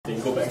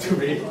go back to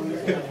Ray.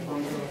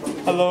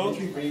 Hello.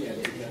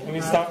 Let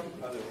me start.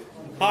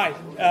 Hi,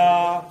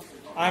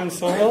 I'm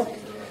Soheil.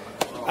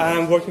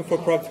 I'm working for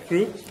Product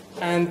Group,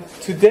 and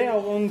today I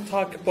want to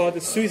talk about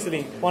the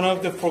Swizzling, one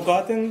of the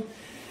forgotten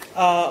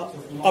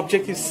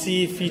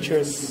Objective-C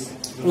features.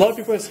 A lot of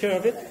people are scared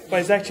of it, but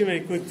it's actually a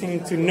good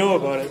thing to know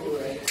about it.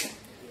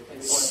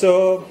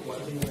 So,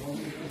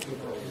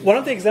 one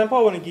of the examples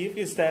I want to give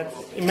is that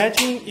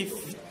imagine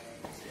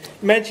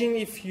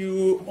if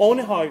you own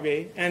a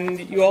highway and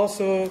you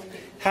also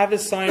have a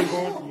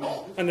signboard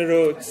on the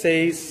road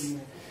says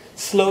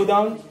slow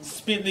down,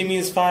 speed limit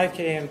is 5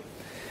 km,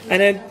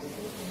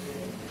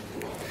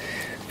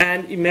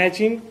 and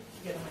imagine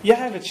you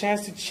have a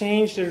chance to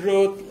change the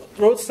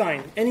road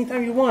sign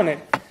anytime you want it.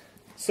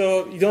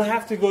 So you don't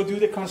have to go do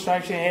the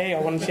construction. Hey, I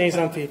want to change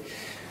something.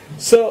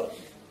 So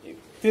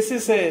this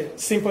is a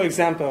simple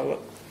example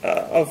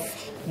of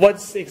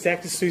what's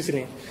exactly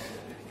Swizzling.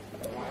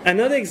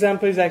 Another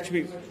example is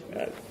actually,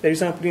 the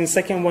reason I'm putting the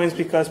second one is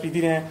because we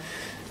didn't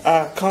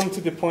come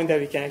to the point that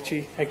we can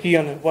actually agree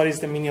on what is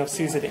the meaning of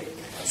Swizzling.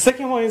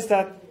 Second one is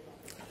that,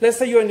 let's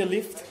say you're in the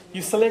lift,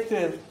 you select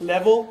a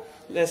level,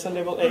 let's say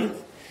level 8.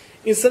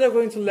 Instead of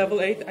going to level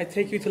 8, I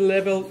take you to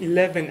level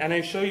 11 and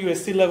I show you a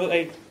still level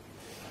 8.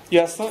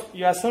 Your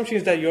assumption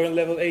is that you're on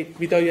level 8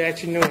 without you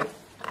actually knowing it.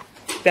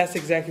 That's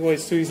exactly what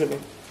is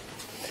Swizzling.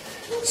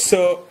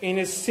 So in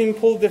a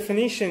simple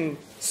definition,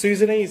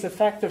 Swizzling is the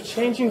fact of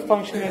changing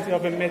functionality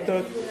of a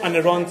method on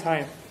the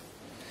runtime.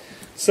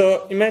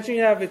 So imagine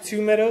you have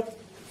two methods,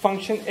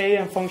 function A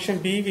and function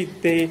B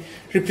with the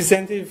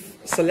representative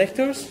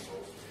selectors.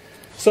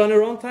 So on the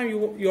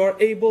runtime, you are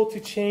able to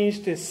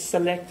change the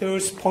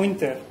selector's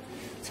pointer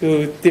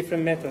to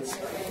different methods.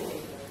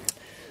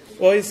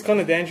 Well, it's kind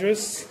of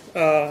dangerous,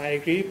 I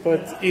agree,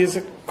 but it's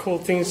a cool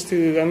thing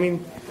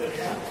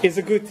it's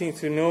a good thing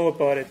to know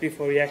about it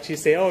before you actually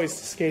say, oh, it's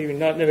scary, you're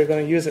never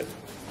going to use it.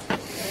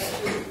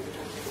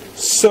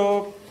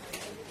 So,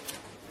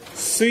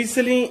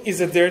 Swizzling is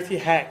a dirty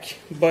hack,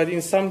 but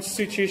in some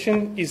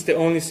situation, it's the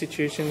only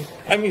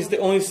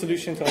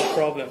solution to our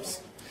problems.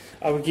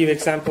 I will give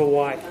example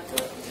why.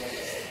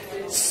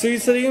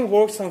 Swizzling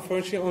works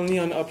unfortunately only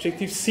on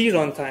Objective-C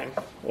runtime.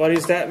 What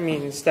does that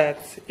mean? Is that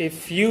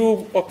if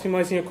you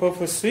optimizing your code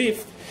for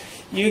Swift,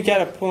 you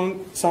gotta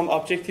put some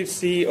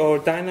Objective-C or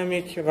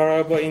dynamic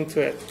variable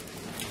into it.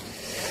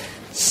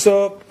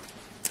 So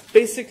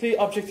basically,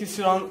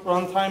 Objective-C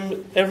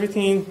runtime,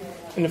 everything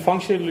in the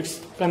function looks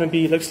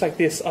like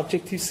this: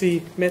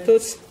 Objective-C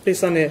methods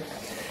based on a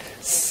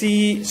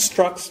C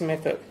structs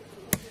method.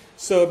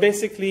 So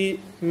basically,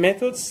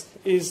 methods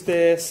is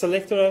the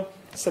selector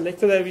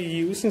that we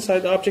use inside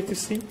the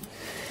Objective-C,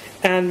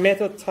 and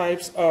method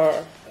types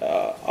are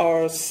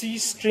our C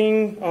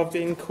string of the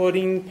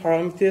encoding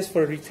parameters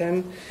for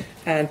return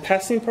and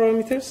passing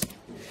parameters.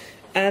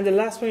 And the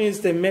last one is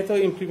the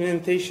method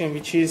implementation,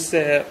 which is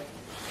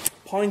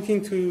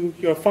pointing to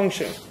your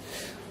function.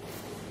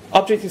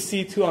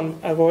 Objective-C to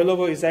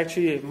unavailable is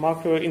actually a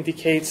marker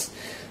indicates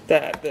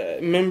that the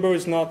member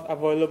is not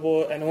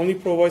available and only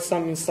provides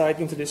some insight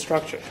into the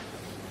structure.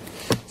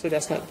 So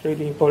that's not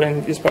really important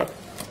in this part.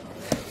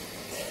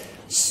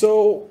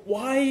 So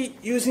why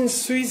using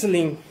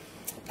Swizzling?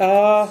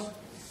 The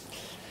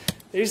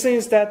reason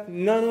is that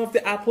none of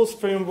the Apple's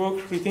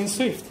framework retains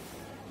Swift.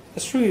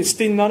 That's true.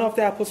 Still, none of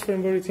the Apple's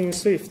framework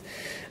retains Swift,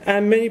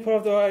 and many part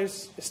of the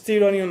OS is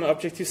still running on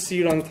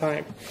Objective-C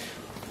runtime.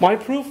 My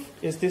proof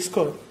is this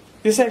code.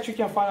 This actually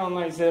can find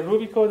online. It's a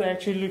Ruby code. I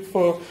actually look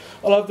for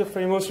a lot of the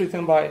frameworks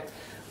written by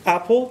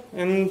Apple,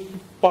 and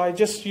by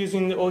just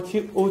using the O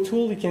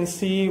tool, you can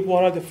see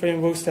what are the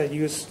frameworks that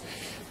use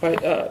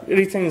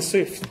written in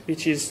Swift,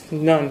 which is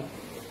none.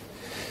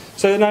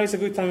 So now is a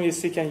good time we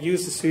can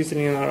use the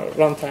Swizzling in our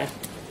runtime.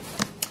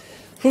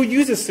 Who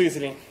uses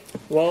Swizzling?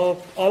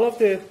 Well,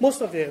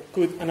 most of the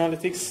good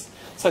analytics,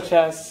 such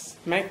as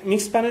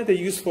Mixpanel, they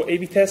use for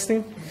A/B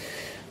testing.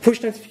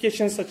 Push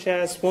notifications such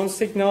as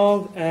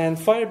OneSignal and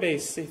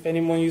Firebase. If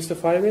anyone used the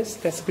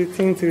Firebase, that's a good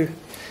thing to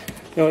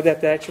know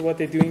that that's actually what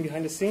they're doing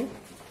behind the scene.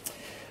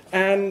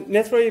 And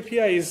Network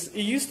API it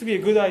used to be a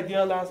good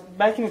idea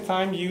back in the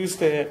time. Used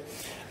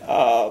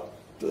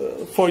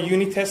for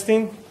unit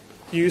testing,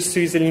 use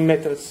Swizzling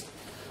methods.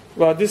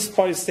 Well, this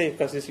part is safe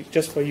because it's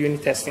just for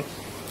unit testing.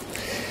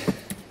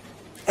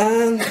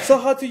 And so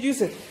how to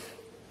use it?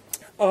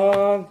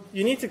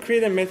 You need to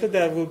create a method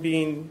that will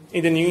be in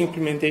the new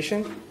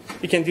implementation.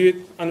 You can do it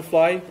on the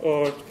fly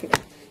or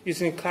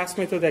using a class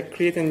method that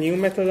create a new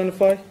method on the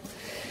fly.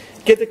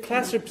 Get the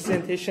class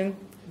representation,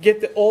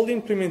 get the old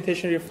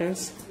implementation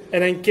reference,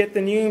 and then get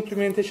the new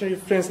implementation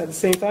reference at the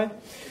same time,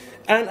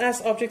 and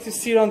ask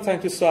Objective-C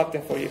runtime to swap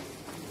them for you.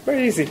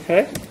 Very easy,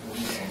 right?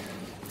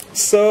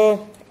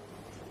 So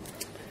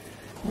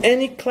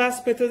any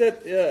class method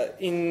that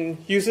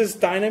uses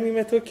dynamic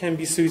method can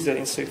be Swizzled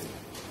in Swift.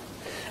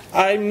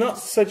 I'm not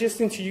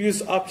suggesting to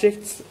use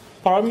object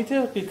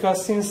parameter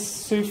because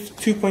since Swift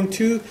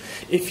 2.2,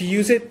 if you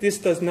use it, this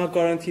does not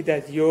guarantee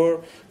that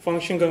your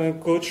function going to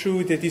go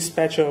through the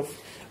dispatch of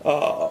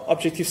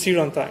Objective-C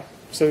runtime.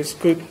 So it's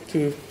good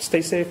to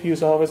stay safe,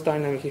 use always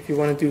dynamic if you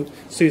want to do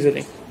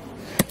Swizzling.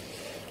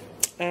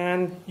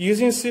 And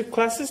using Swift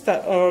classes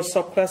that are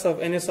subclass of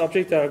NS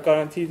object that are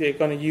guaranteed they're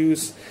going to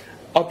use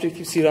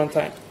Objective-C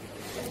runtime.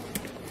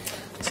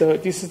 So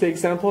this is the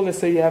example. Let's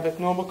say you have a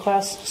normal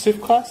class,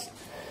 Swift class.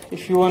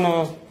 If you want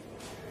to,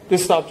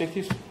 this is the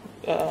objective,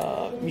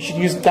 you should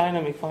use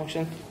dynamic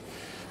function.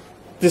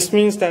 This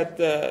means that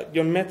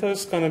your method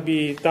is going to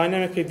be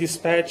dynamically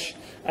dispatched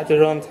at the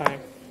runtime.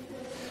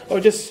 Or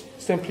just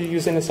simply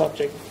use NS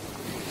object.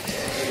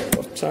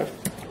 Oh, sorry.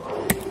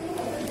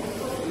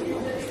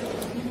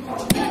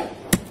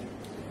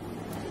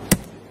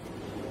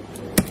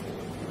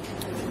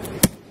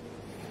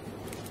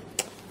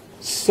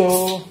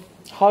 So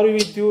how do we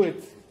do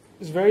it?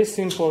 It's very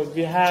simple.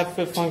 We have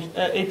a function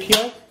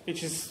API,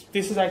 which is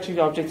this is actually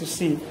the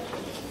Objective-C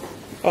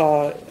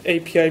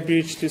API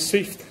bridge to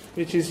Swift,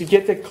 which is you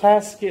get the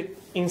class get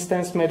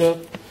instance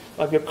method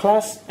of your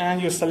class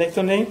and your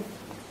selector name,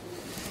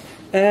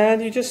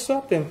 and you just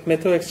swap them.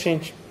 Method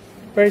exchange,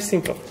 very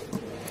simple.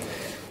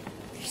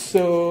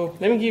 So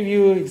let me give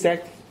you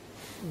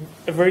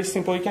a very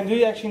simple. You can do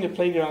it actually in the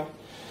playground.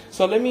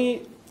 So let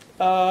me.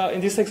 In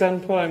this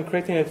example, I'm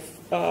creating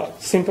a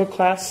simple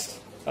class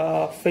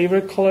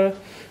favorite color,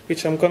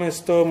 which I'm going to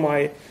store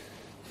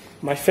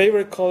my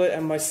favorite color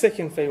and my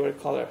second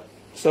favorite color.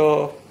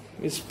 So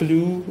it's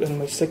blue, and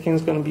my second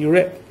is going to be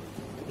red.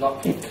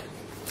 Not pink.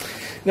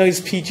 No,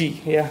 it's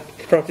PG. Yeah,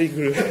 property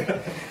group.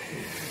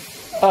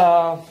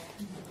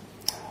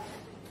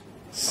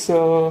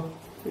 So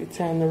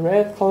return the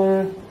red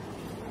color.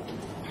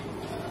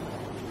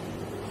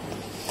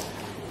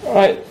 All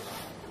right.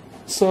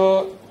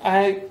 So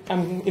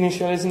I'm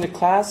initializing the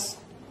class,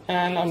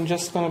 and I'm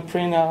just going to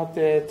print out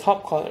the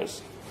top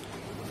colors.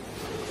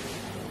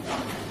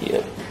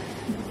 Yep.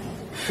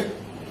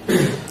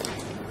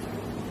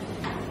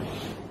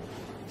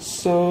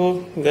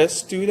 So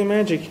let's do the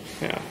magic.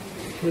 Yeah.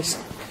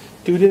 Let's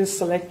do the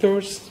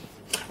selectors.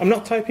 I'm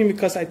not typing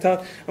because I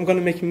thought I'm going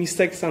to make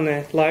mistakes on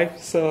the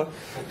live, so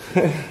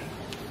and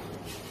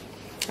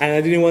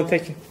I didn't want to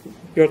take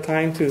your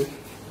time to.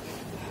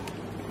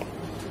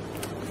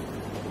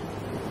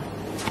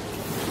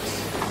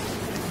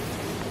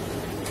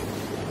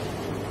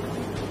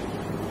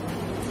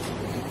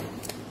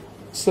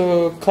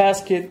 So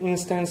class get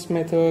instance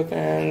method,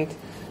 and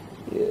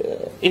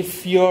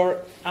if you're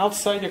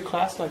outside your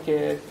class, like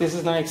this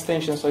is not an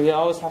extension, so you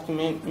always have to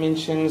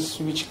mention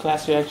which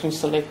class you're actually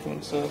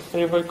selecting. So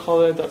favorite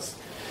color, that's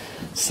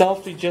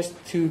self just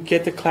to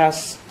get the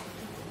class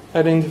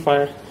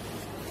identifier.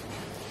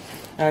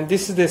 And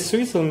this is the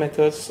Swizzle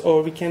methods,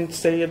 or we can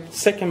say a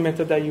second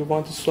method that you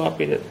want to swap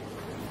with it.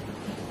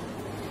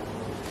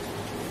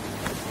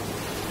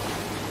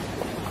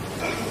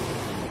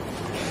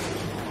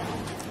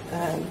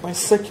 And my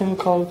second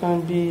color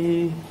can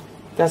be,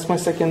 that's my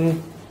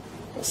second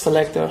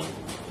selector.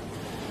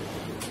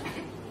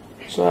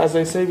 So as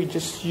I say, we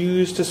just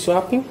use the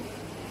swapping.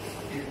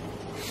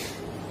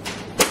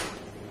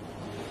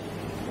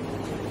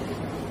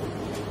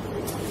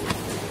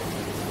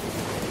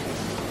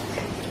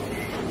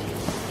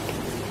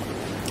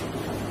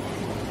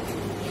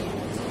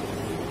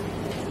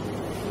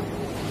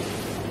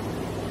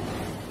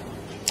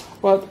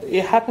 Well,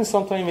 it happens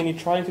sometimes when you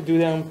try to do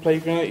that on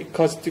playground, it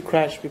causes it to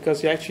crash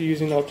because you're actually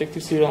using the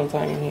Objective-C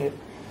runtime in here.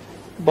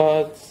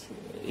 But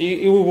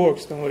it will work,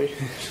 don't worry.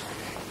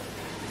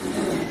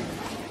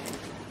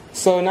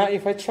 So now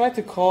if I try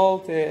to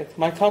call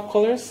my top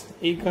colors,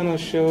 it's going to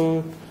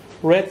show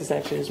red is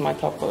actually my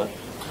top color.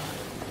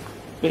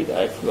 Wait,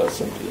 I forgot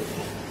something.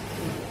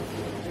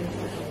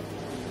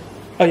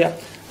 Oh yeah.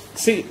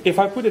 See, if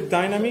I put a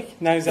dynamic,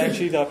 now it's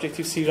actually the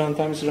Objective-C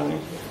runtime is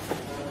running.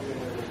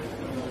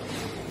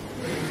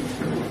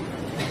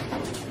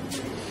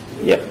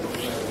 Yep.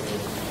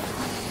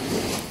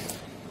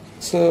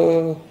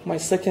 So my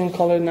second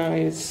color now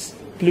is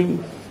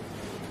blue.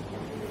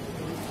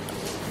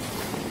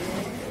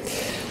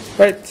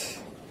 Right.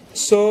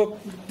 So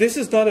this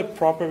is not a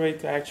proper way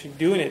to actually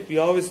doing it. We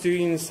always do it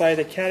inside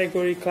a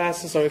category,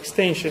 classes, or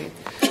extension.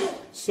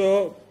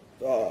 So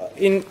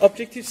in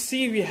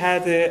Objective-C, we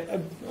had a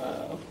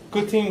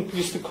good thing we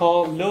used to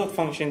call load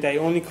function that you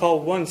only call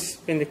once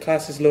when the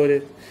class is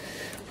loaded.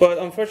 But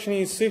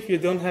unfortunately, in Swift, you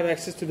don't have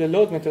access to the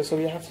load method, so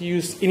we have to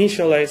use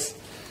initialize.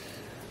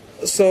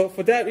 So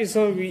for that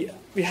reason,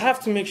 we have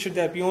to make sure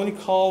that we only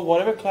call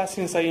whatever class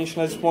inside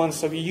initialize once.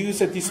 So we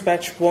use a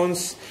dispatch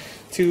once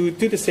to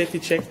do the safety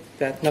check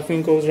that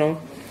nothing goes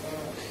wrong.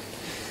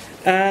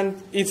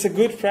 And it's a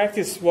good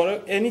practice.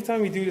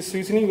 Anytime we do the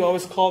Swizzling, we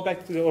always call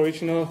back to the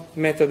original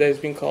method that has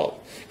been called.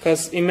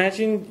 Because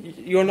imagine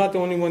you're not the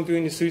only one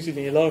doing the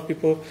Swizzling. A lot of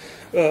people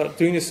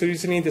doing the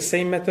Swizzling, the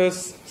same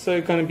methods, so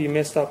it's going to be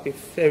messed up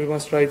if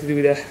everyone's trying to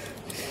do that.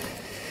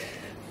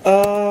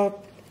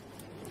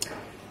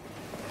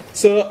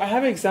 So I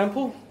have an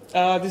example.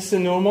 This is a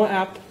normal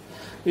app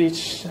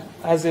which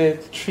has a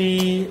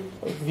tree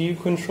view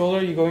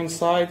controller. You go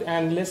inside,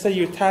 and let's say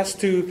you're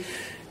tasked to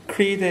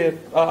create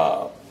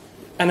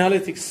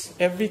analytics.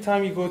 Every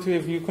time you go to a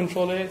view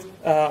controller,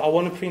 I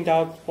want to print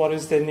out what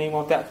is the name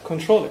of that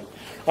controller,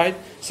 right?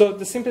 So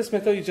the simplest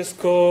method, you just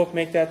go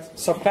make that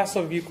subclass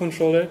of view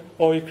controller,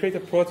 or you create a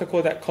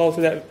protocol that calls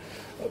to that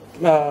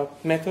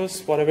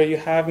methods, whatever you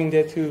have in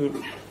there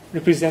to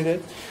represent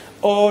it.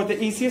 Or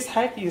the easiest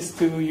hack is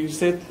to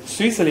use it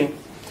Swizzling,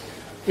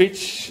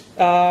 which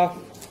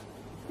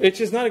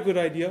is not a good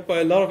idea, but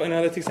a lot of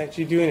analytics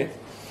actually doing it.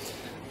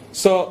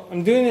 So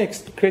I'm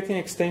creating an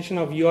extension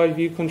of UI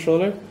view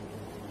controller,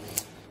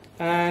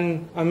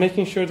 and I'm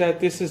making sure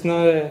that this is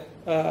not a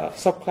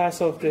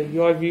subclass of the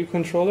UI view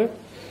controller,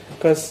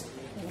 because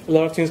a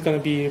lot of things are going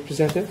to be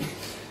represented.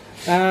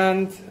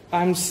 And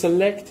I'm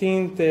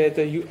selecting the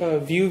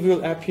view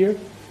will appear,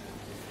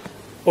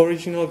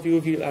 original view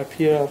will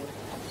appear of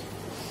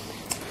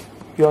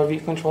UI view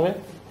controller,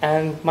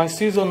 and my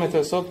Swizzle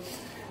method. So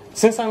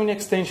since I'm in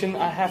extension,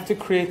 I have to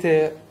create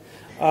a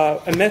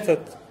method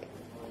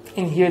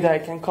in here that I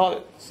can call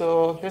it.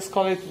 So let's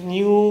call it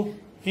new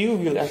view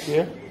will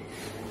appear.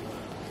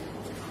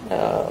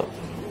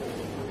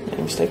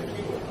 Mistake.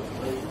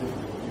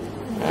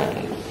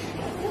 And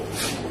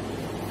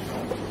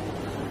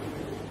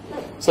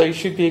so it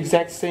should be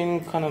exact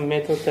same kind of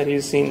method that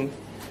is in,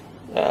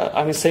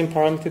 same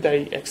parameter that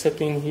I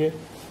accept in here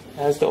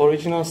as the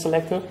original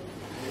selector.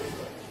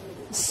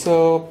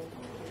 So,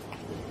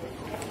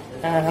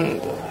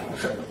 and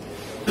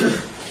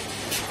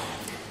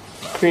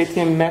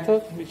creating a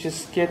method which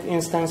is get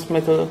instance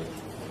method.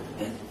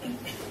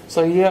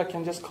 So here I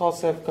can just call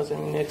self because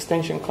I'm in the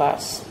extension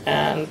class,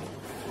 and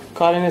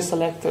call in a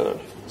selector.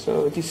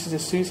 So this is the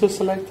Swizzle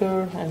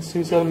selector and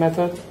Swizzle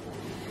method.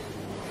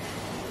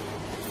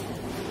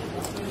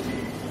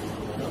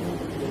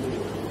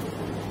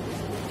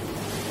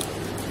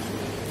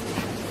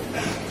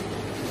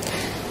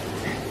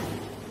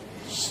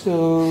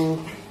 So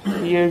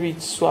here we're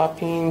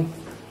swapping,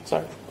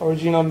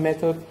 original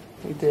method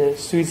with the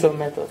Swizzle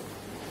method.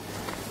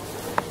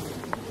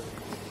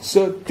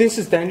 So this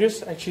is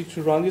dangerous actually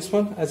to run this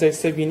one. As I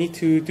said, we need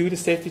to do the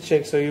safety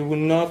check, so you will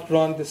not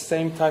run the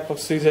same type of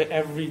Swizzle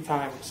every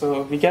time.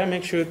 So we gotta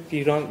make sure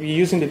we're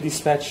using the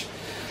dispatch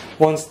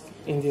once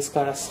in this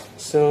class.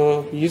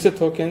 So we use a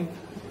token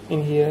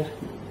in here.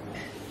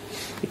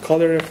 We call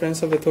the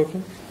reference of the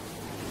token.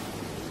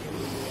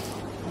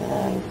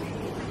 And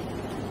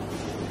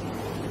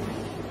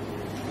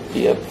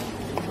yep.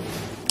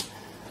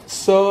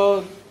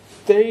 So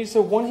there is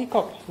a one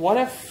hiccup. What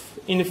if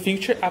in the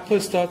future Apple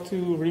start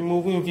to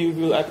removing view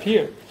will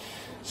appear?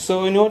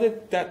 So in order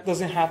that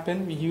doesn't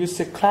happen, we use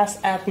the class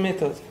add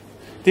method.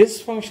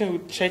 This function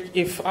would check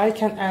if I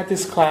can add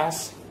this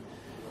class.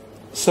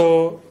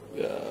 So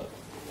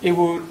it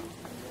would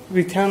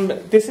return.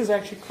 This is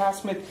actually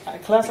class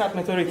add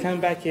method return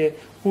back a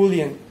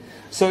boolean.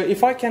 So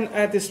if I can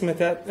add this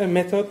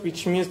method,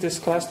 which means this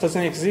class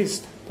doesn't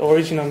exist, the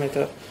original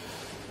method.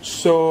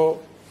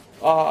 So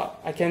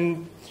I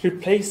can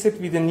replace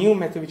it with a new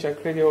method which I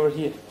created over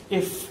here.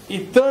 If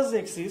it does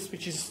exist,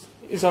 which is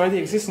already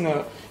existing in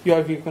a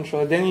UI view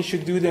controller, then you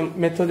should do the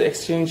method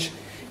exchange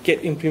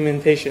get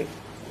implementation.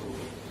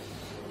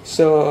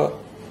 So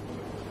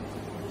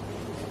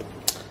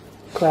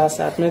class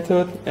add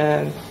method,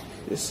 and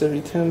this is a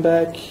return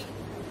back.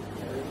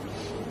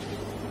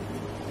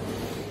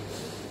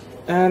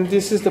 And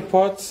this is the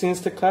part,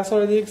 since the class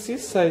already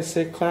exists, I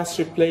say class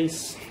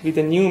replace with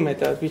a new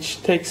method,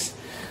 which takes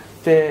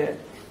the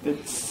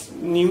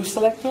new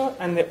selector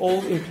and the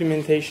old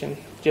implementation,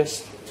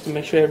 just to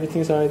make sure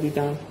everything's already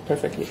done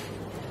perfectly.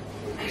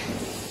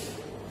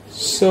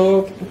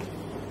 So I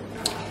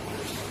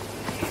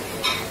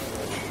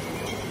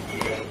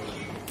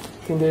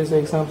think there's an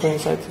example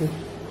inside too.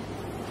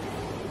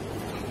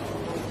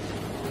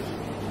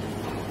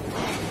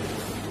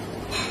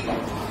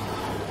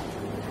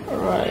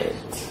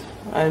 Alright,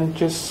 I'm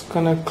just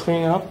gonna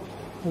clean up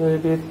a little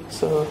bit.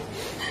 So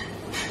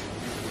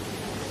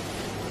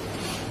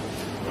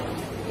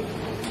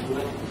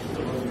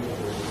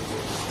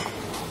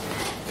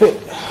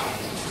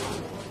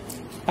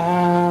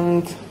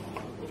and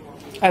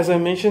as I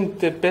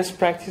mentioned, the best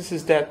practice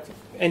is that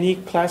any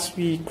class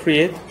we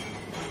create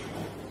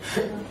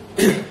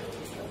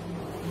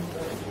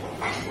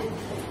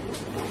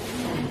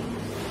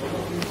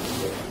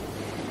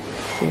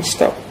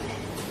stop.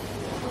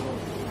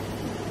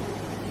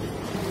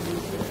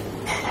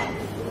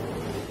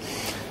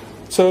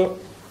 So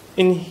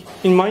in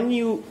my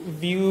new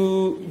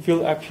view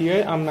will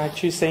appear, I'm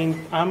actually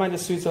saying I'm at the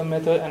Swizzle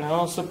method, and I'm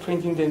also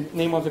printing the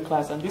name of the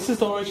class. And this is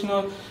the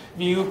original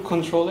view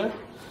controller.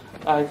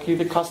 I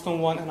created a custom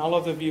one, and all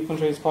of the view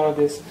controller is part of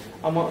this.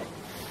 I'm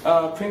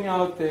printing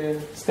out the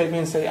statement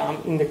and say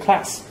I'm in the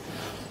class.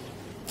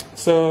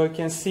 So you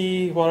can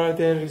see what are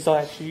the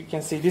results. Actually, you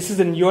can see this is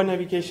the your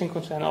navigation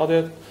control and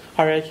other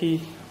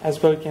hierarchy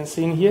as well. You can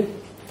see in here.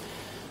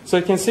 So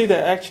you can see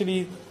that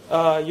actually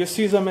your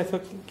Swizzle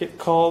method get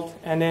called,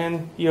 and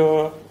then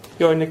you're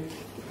in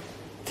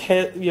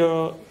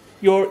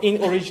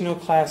original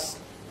class.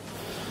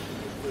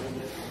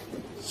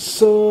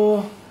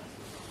 So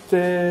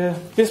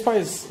This part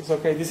is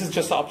okay. This is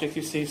just the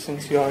Objective-C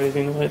since you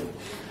already know it.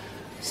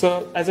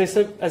 So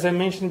as I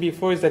mentioned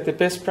before, is that the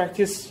best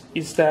practice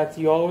is that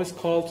you always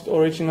call to the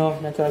original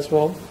method as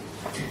well.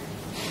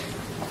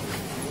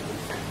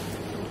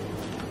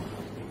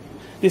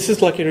 This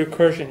is like a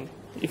recursion.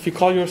 If you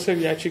call yourself,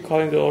 you're actually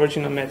calling the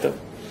original method.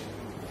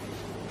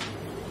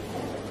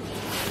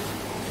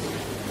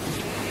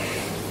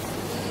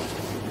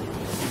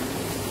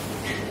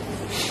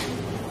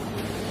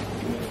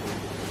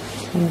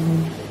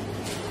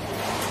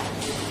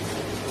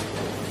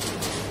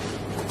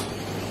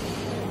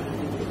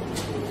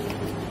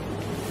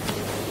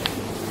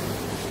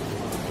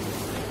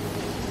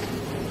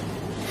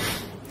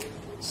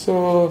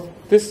 So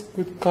this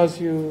could cause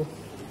you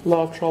a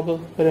lot of trouble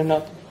whether or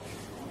not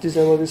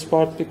disable this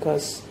part,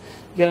 because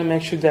you gotta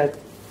make sure that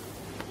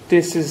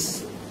this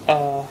is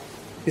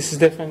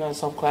different on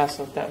some class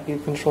of that view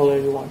controller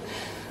you want.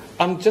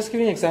 I'm just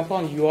giving an example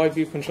on UI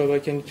view controller.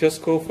 You can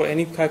just go for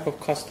any type of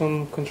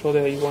custom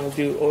controller that you want to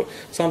do, or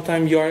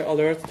sometimes UI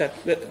alert that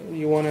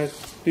you want to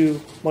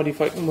do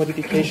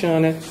modification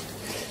on it.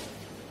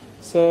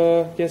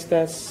 So yes,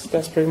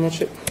 that's pretty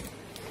much it.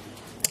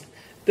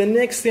 The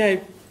next thing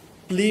I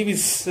believe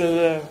is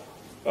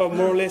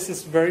more or less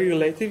is very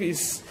relative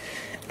is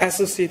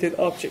associated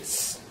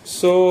objects.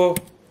 So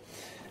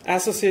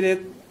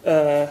associated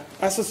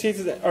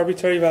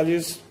arbitrary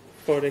values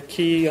for the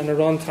key and the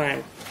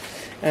runtime,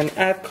 and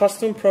add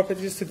custom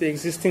properties to the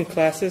existing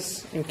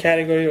classes in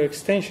category or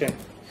extension.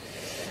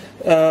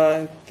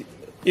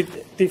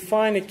 It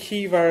define a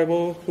key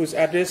variable whose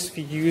address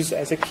we use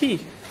as a key.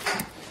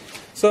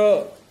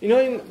 So in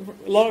a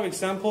lot of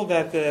example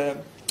that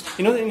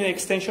in the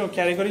extension or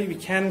category we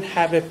can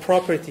have a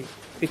property,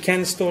 we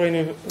can store in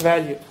a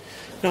value.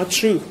 Not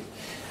true.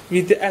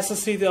 With the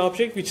associated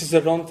object, which is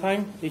the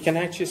runtime, you can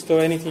actually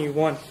store anything you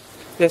want.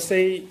 Let's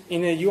say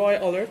in a UI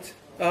alert,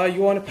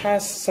 you want to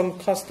pass some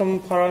custom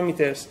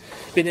parameters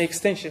with an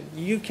extension.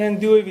 You can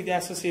do it with the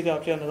associated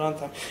object on the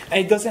runtime.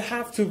 And it doesn't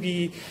have to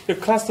be, your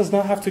class does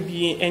not have to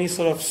be any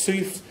sort of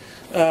Swift,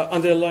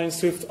 underlying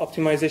Swift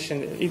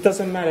optimization. It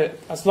doesn't matter.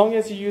 As long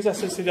as you use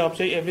associated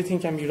object, everything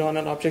can be run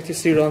on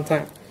Objective-C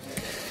runtime.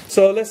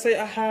 So let's say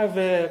I have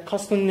a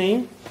custom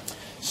name,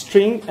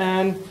 string,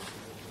 and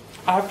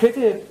I've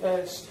created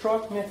a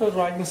struct method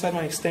right inside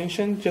my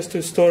extension just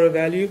to store a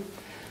value.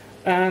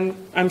 And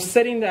I'm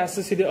setting the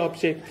associated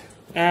object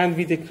and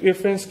with the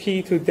reference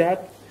key to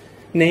that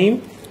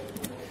name,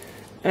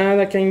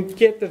 and I can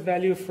get the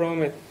value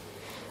from it.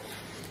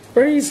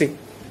 Very easy.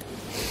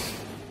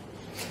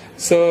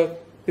 So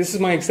this is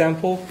my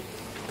example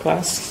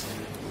class.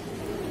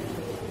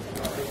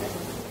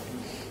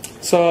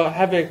 So I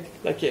have a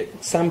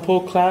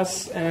sample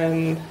class,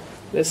 and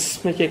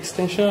let's make an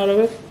extension out of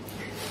it.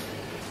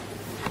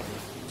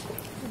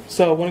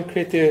 So I want to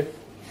create a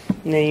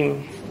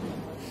name.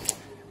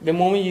 The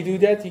moment you do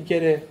that, you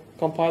get a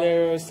compiler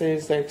error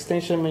says the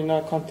extension may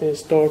not contain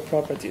stored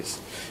properties,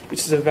 which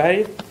is a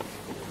valid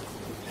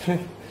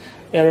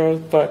error,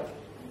 but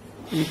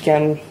you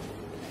can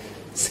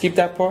skip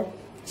that part.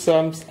 So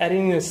I'm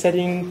adding a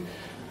setting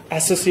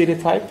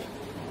associated type.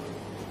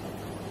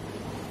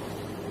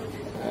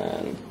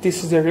 And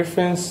this is the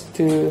reference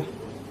to.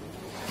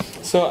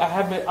 So I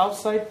have an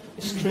outside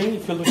string.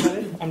 If you look at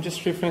it, I'm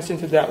just referencing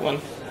to that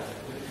one.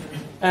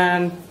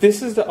 And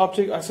this is the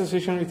object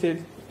association with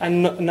it.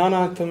 And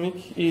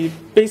non-atomic, it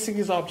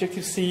basically is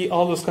Objective-C,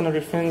 all those kind of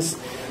reference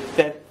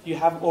that you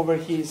have over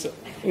here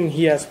in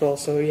here as well.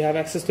 So you have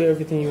access to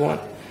everything you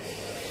want.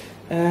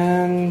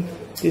 And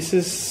this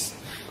is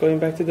going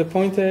back to the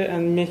pointer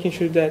and making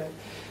sure that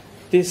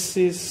this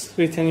is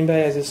returning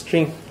back as a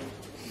string.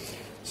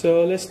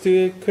 So let's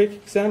do a quick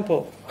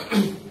example.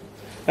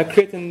 I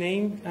create a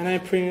name and I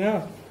print it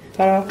out.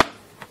 Ta-da!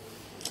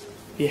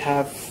 We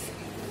have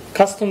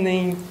custom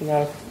name in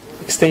our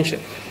extension.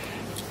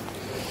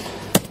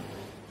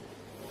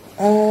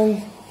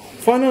 And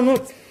final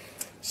note,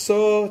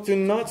 so do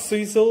not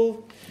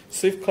swizzle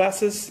Swift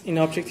classes in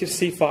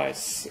Objective-C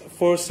files.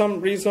 For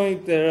some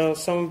reason, there are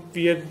some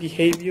weird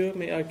behavior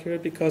may occur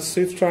because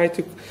Swift tried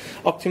to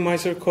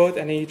optimize your code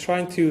and he's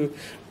trying to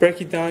break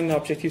it down in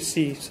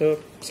Objective-C. So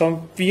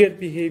some weird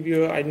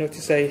behavior I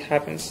notice that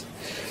happens.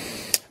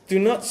 Do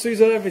not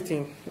swizzle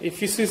everything.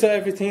 If you swizzle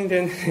everything,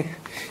 then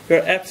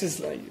your app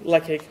is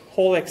like a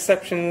whole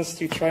exceptions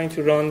to trying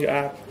to run your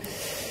app.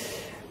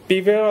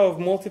 Beware of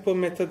multiple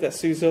methods that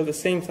swizzle the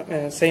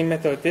same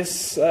method.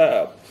 This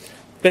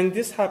when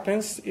this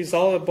happens, is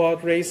all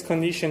about race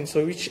condition.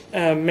 So which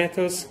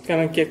method's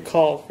gonna get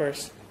called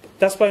first?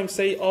 That's why I'm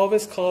saying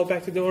always call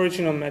back to the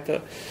original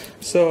method,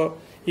 so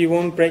you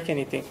won't break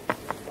anything.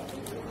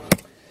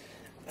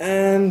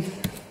 And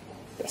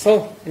that's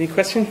all. Any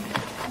question?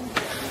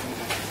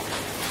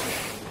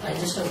 I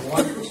just have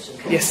one question.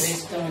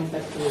 Yes. Coming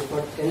back to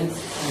what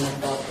Kenneth on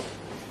the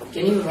top.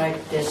 Can you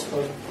write this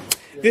for?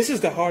 This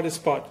is the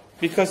hardest part.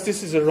 because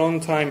this is a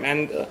runtime,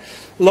 and a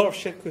lot of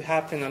shit could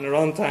happen on a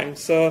runtime.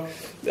 So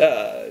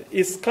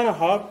it's kind of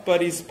hard,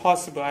 but it's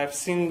possible. I've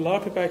seen a lot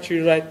of people actually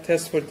write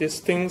tests for these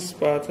things,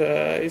 but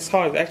it's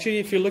hard. Actually,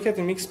 if you look at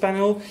the mix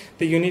panel,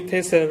 the unit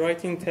tests are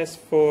writing tests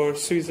for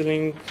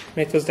Swizzling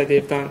methods that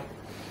they've done.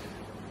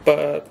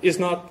 But it's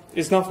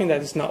nothing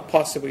that is not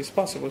possible. It's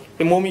possible.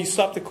 The moment you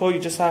swap the code,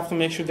 you just have to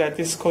make sure that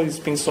this code is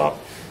being swapped.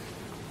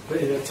 But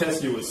in a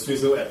test, you would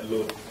swizzle at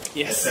load.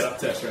 Yes. At setup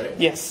test, right?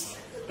 Yes.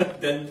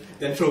 then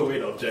throw away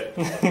the object.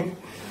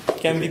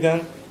 Can be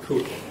done.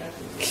 Cool.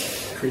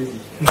 Crazy.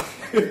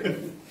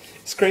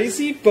 It's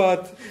crazy,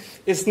 but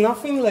it's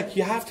nothing like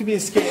you have to be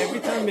scared every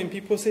time when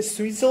people say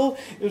swizzle.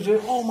 It's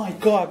like, oh my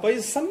god! But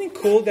it's something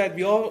cool that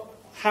we all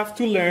have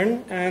to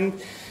learn, and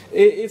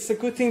it's a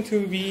good thing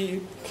to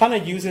be kind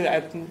of use it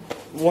at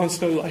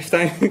once in a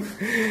lifetime.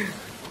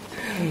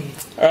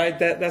 All right,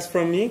 that's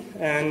from me,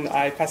 and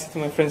I pass it to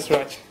my friend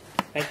Suraj.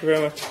 Thank you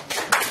very much.